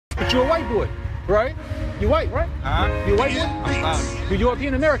But you're a white boy, right? You're white, right? You're white boy? I'm cloudy. You're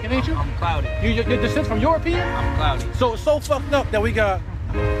European American, ain't you? I'm cloudy. Your descent from European? I'm cloudy. So it's so fucked up that we got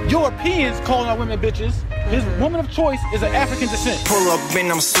Europeans calling our women bitches. His woman of choice is an African descent. Pull up and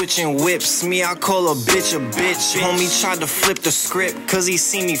I'm switching whips. Me, I call a bitch a bitch. Homie tried to flip the script, cause he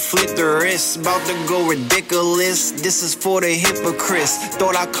see me flip the wrist. About to go ridiculous. This is for the hypocrites.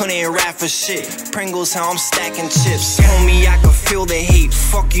 Thought I couldn't rap for shit. Pringles, how I'm stacking chips. Homie, I can feel the hate.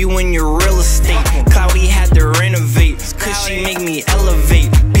 Fuck you in your real estate. Cloudy had to renovate, cause she make me elevate.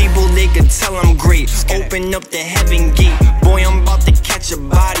 People, they could tell I'm great. Open up the heaven gate. Boy, I'm about to catch a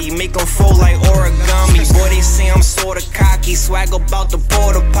body. Make them fold like origami. Boy, they say I'm sorta cocky. Swag about the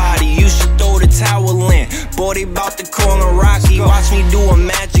porta potty. You should throw the towel in. Boy, they bout to call him Rocky. Watch me do a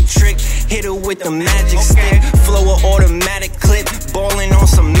magic trick. Hit her with the magic stick. Flow a automatic clip. Ballin' on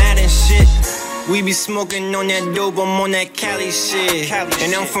some Madden shit. We be smoking on that dope, I'm on that Cali shit.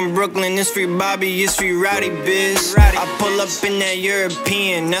 And I'm from Brooklyn, it's free Bobby, it's free Rowdy, biz. I pull up in that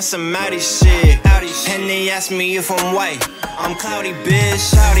European, that's some Matty shit. And they ask me if I'm white, I'm cloudy,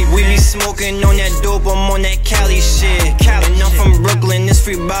 bitch. We be smoking on that dope, I'm on that Cali shit. And I'm from Brooklyn, it's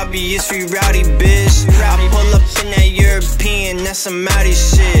free Bobby, it's free Rowdy, bitch. I pull up in that European, that's some Matty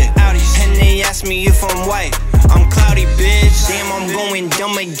shit. And they ask me if I'm white, I'm cloudy, bitch. Damn, I'm going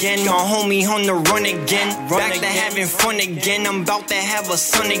dumb again. My homie on the run again. Back to having fun again. I'm about to have a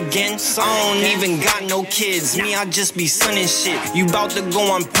son again. I don't even got no kids. Me, I just be sunning shit. You about to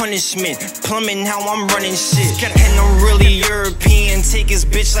go on punishment. Plumbing how I'm running shit. And I'm really European. Take his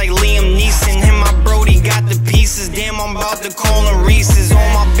bitch like Liam Neeson. And my brody got the pieces. Damn, I'm about to call them Reese's. All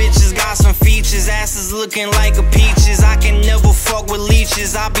my bitches got some features. Asses looking like a peaches. I can never fuck with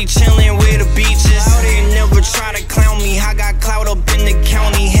leeches. I be chilling with the beaches. They never try to clown me. I got clout up in the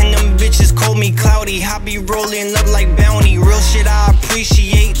county. And them bitches call me cloudy. I be rolling up like bounty. Real shit I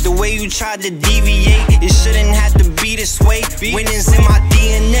appreciate. The way you tried to deviate, it shouldn't have to be this way. Winning's in my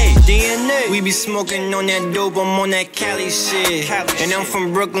DNA. We be smoking on that dope, I'm on that Cali shit. And I'm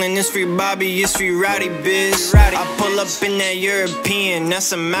from Brooklyn, it's free Bobby, it's free Rowdy, biz. I pull up in that European, that's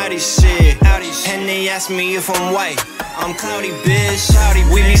some Matty shit. And they ask me if I'm white, I'm cloudy, bitch.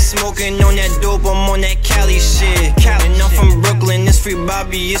 We be smoking on that dope, I'm on that Cali shit. And I'm from Brooklyn, it's free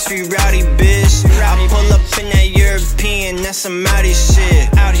Bobby, it's free Rowdy, bitch. I pull up in that European, that's some Matty shit.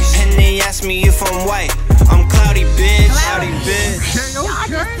 And they ask me if I'm white, I'm cloudy, bitch. Cloudy, bitch. Y'all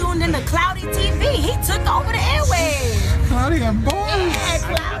just tuned in to Cloudy TV. He took over the airwaves. Cloudy and boy. Yeah,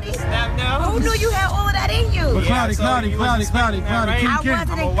 Cloudy. Who knew you had all of that in you? Cloudy, Cloudy, Cloudy, Cloudy, Cloudy,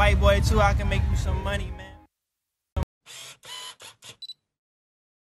 I'm a white boy too, I can make you some money, man.